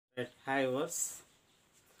Hi viewers,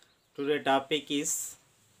 today topic is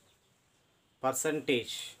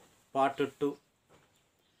percentage part 2.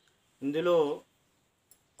 ఇందులో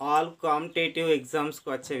all competitive ఎగ్జామ్స్కి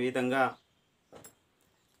వచ్చే విధంగా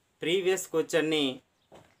ప్రీవియస్ క్వశ్చన్ని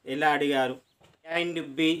ఎలా అడిగారు, A and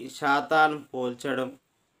B శాతాన్ని పోల్చడం,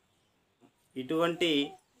 ఇటువంటి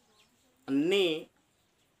అన్ని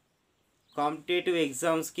కాంపిటేటివ్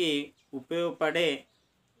ఎగ్జామ్స్కి ఉపయోగపడే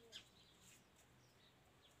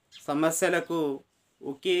సమస్యలకు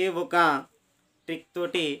ఒకే ఒక ట్రిక్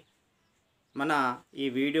తోటి మన ఈ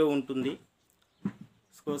వీడియో ఉంటుంది.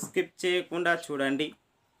 సో స్కిప్ చేయకుండా చూడండి,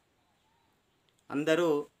 అందరూ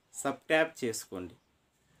సబ్స్క్రైబ్ చేసుకోండి.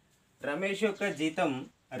 రమేష్ యొక్క జీతం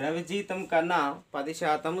రవి జీతం కన్నా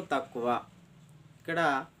 10% తక్కువ. ఇక్కడ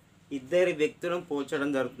ఇద్దరి వ్యక్తులను పోల్చడం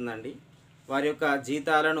జరుగుతుందండి, వారి యొక్క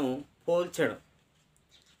జీతాలను పోల్చడం.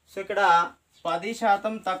 సో ఇక్కడ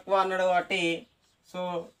 10% తక్కువ అన్నాడు కాబట్టి సో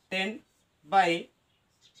 10 by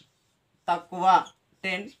తక్కువ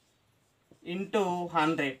 10 into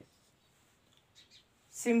 100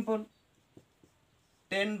 simple.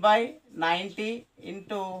 10 by 90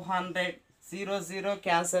 into 100 0 0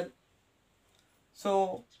 cancel. So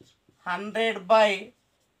 100 by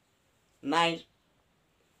 9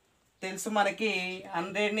 తెలుసు మనకి.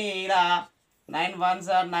 100ని ఇలా 9 1s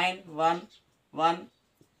are 9 1 1.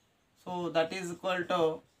 So that is equal to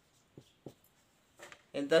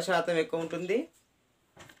ఎంత శాతం ఎక్కువ ఉంటుంది?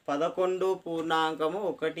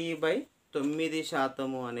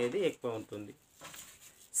 11.1/9 అనేది ఎక్కువ ఉంటుంది.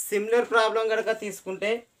 సిమిలర్ ప్రాబ్లం కనుక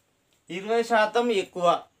తీసుకుంటే 20% ఎక్కువ.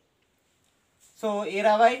 సో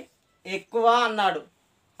 20 ఎక్కువ అన్నాడు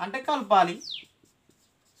అంటే కలపాలి.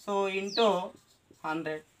 So into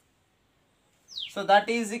 100. So that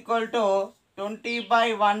is equal to 20 by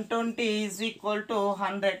 120 is equal to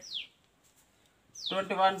 100.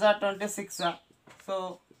 21s are 26. So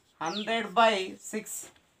 100 by 6.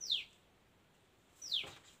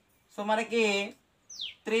 So మనకి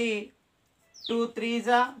 3 2 3s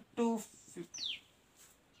are 250.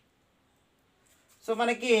 సో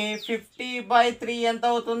మనకి 50 by 3 ఎంత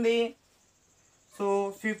అవుతుంది? So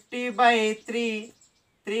 50 by 3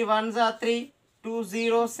 3 1s are 3 2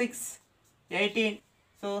 0 6 18.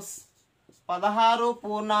 So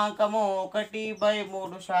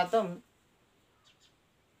 16.13%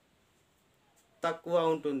 తక్కువ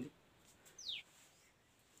ఉంటుంది.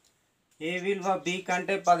 ఏ విలువ బి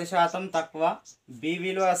కంటే 10% తక్కువ, బి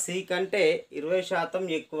విలువ సి కంటే 20%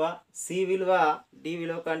 ఎక్కువ, సి విలువ డి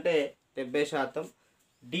విలువ కంటే 70%.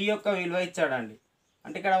 డి యొక్క విలువ ఇచ్చాడండి,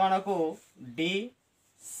 అంటే ఇక్కడ మనకు డి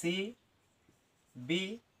సి బి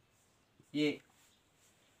ఏ.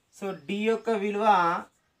 సో డి యొక్క విలువ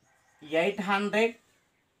 800.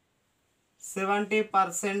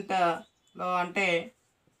 70%లో అంటే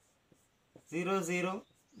 0 0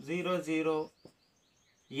 0 0.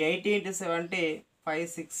 80 into 70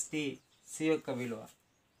 560 సి యొక్క విలువ.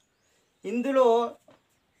 ఇందులో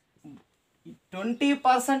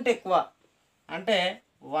 20% ఎక్కువ అంటే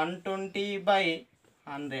 120 by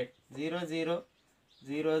 100 0 0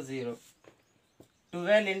 0 0.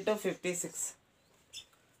 12 into 56.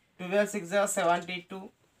 12 6 are 72.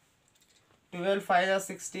 12 5 are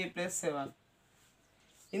 60 plus 7.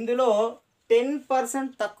 ఇందులో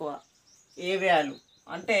 10% తక్కువ. ఏ వాల్యూ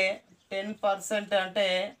అంటే 10% అంటే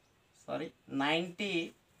 90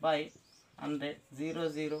 by 100 0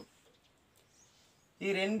 0. ఈ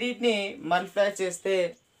రెండింటిని మల్టిప్లై చేస్తే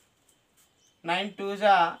 9 2s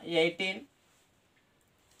are 18.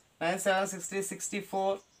 9 7 60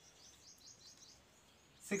 64.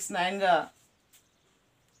 6 9s are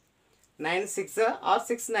 9 6 or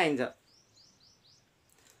 6 9s are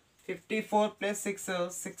 54 plus 6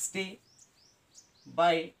 60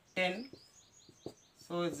 by 10.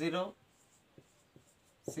 So 0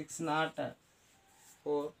 6 not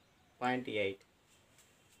 4.8.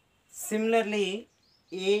 Similarly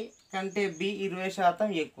ఏ కంటే బి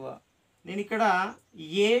 20% ఎక్కువ. నేను ఇక్కడ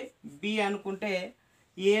ఏ బి అనుకుంటే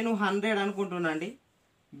ఏను 100 అనుకుంటున్నాండి.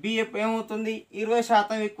 బి ఏమవుతుంది?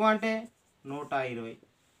 20% ఎక్కువ అంటే 120.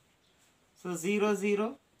 So 0 0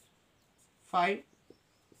 5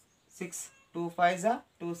 6 2 5s are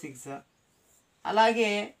 2 6.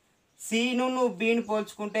 అలాగే సిను నువ్వు బిని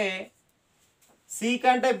పోల్చుకుంటే సి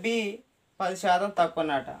కంటే బి 10% తక్కువ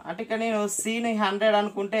అన్నమాట. అంటే ఇక్కడ నేను సిని 100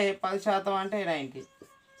 అనుకుంటే 10% అంటే 90.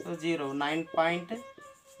 సో 0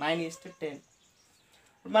 9.9:10.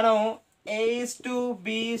 మనం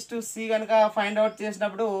A:B:C కనుక ఫైండ్ అవుట్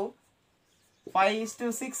చేసినప్పుడు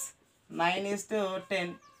 5:6 9:10.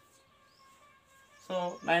 So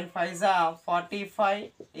 9 5s are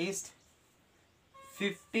 45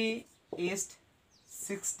 50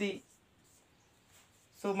 60.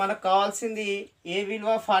 సో మనకు కావాల్సింది ఏ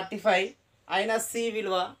విలువ 45 అయినా సి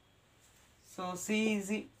విలువ, so C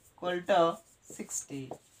is equal to 60.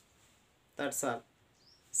 That's all.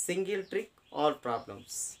 Single trick all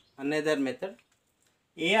problems. Another method,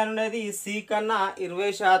 ఏ అనేది సి కన్నా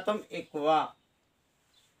 20% ఎక్కువ,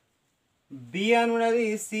 బి అనేది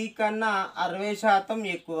సి కన్నా 60%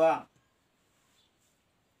 ఎక్కువ,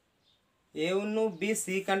 ఏ ఉన్ను బి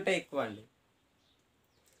సి కంటే ఎక్కువ అండి.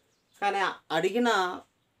 కానీ అడిగిన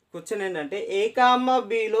క్వశ్చన్ ఏంటంటే ఏ కామ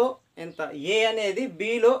బిలో ఎంత, ఏ అనేది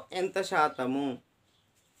బిలో ఎంత శాతము,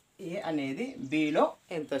 ఏ అనేది బిలో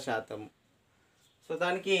ఎంత శాతము. సో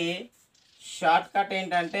దానికి షార్ట్ కట్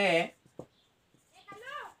ఏంటంటే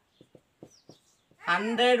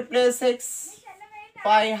 100 + x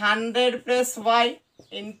by 100 + y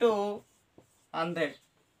into 100.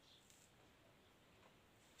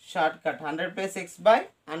 Short cut 100 + x by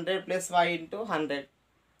 100 + y into 100.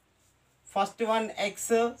 First one x,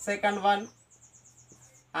 second one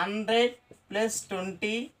 100 +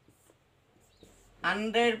 20,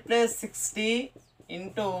 100 + 60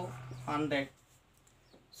 into 100.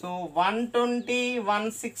 So 120,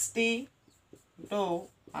 160 into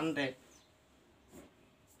 100.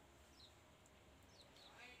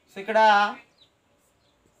 So ఇక్కడ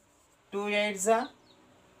 2 8s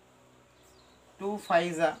 2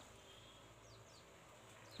 5s,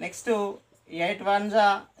 next 8 1s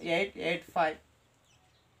 8 8 5,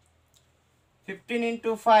 15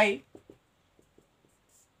 into 5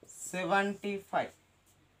 75.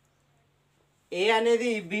 ఏ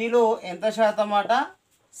అనేది బిలో ఎంత శాతం అట,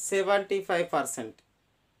 75%.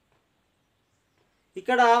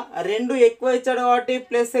 ఇక్కడ రెండు ఎక్కువ ఇచ్చాడు కాబట్టి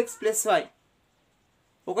 +x + y,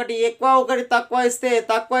 ఒకటి ఎక్కువ ఒకటి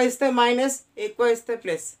తక్కువ ఇస్తే మైనస్, ఎక్కువ ఇస్తే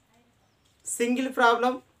ప్లస్. సింగిల్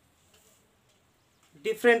ప్రాబ్లం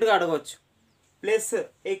డిఫరెంట్గా అడగవచ్చు. ప్లస్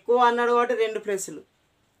ఎక్కువ అన్నాడు కాబట్టి 2 ప్లస్లు,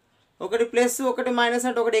 ఒకటి ప్లస్ ఒకటి మైనస్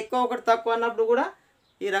అంటే ఒకటి ఎక్కువ ఒకటి తక్కువ అన్నప్పుడు కూడా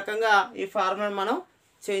ఈ రకంగా ఈ ఫార్ములా మనం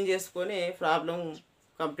చేంజ్ చేసుకొని ప్రాబ్లం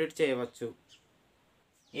కంప్లీట్ చేయవచ్చు.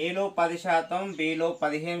 ఏలో 10%, బిలో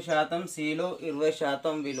 15%, సిలో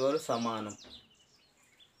 20% విలువలు సమానం.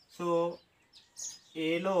 సో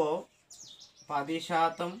ఏలో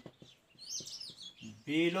 10%,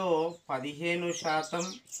 బిలో 15%,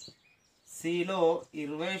 సిలో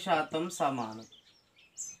 20% సమానం.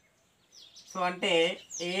 సో అంటే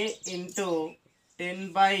ఏ into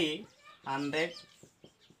 10/100,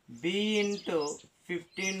 B into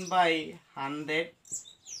 15/100,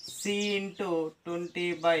 C into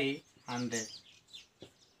 20/100.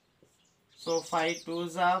 So 5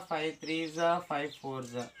 2s 5 3s 5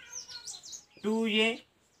 4s, 2a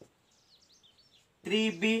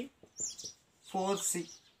 3b 4c.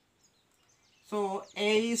 So ఏ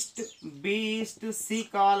ఈస్ట్ బి ఈస్ట్ సి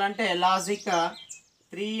కావాలంటే logic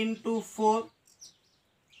 3 into 4,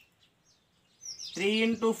 3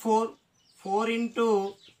 into 4, 4 into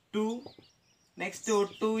 2, next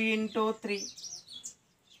 2 into 3.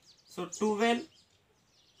 So 12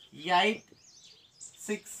 8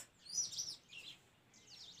 6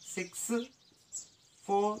 6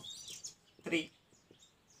 4 3,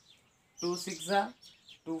 2 6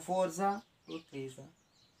 2 4 2 3.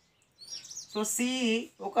 So C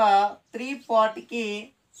ఒక 3 పార్ట్కి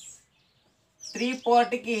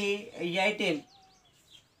 18.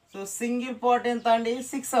 సో సింగిల్ పార్ట్ ఎంత అండి,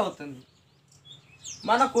 6 అవుతుంది.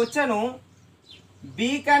 మన క్వశ్చను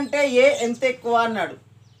బి కంటే ఏ ఎంత ఎక్కువ అన్నాడు.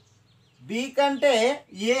 బి కంటే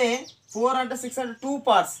ఏ 4 అంటే 6 అంటే 2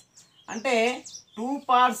 పార్ట్స్, అంటే 2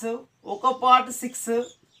 పార్ట్స్, ఒక పార్ట్ 6.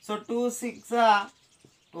 సో 2 6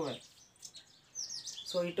 12.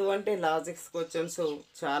 సో ఇటువంటి లాజిక్స్ క్వశ్చన్స్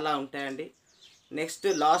చాలా ఉంటాయండి. Next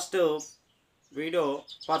last video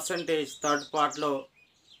percentage third పార్ట్లో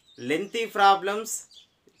lengthy problems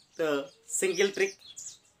single trick.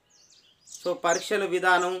 So పరీక్షల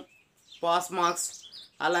విధానం, పాస్ మార్క్స్,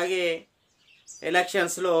 అలాగే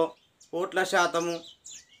ఎలక్షన్స్లో ఓట్ల శాతము,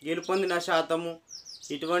 గెలుపొందిన శాతము,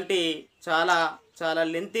 ఇటువంటి చాలా చాలా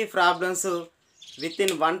lengthy problems with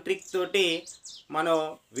in 1 trick తోటి మన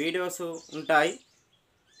వీడియోస్ ఉంటాయి.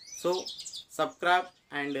 So subscribe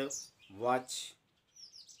and watch.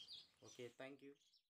 Okay, thank you.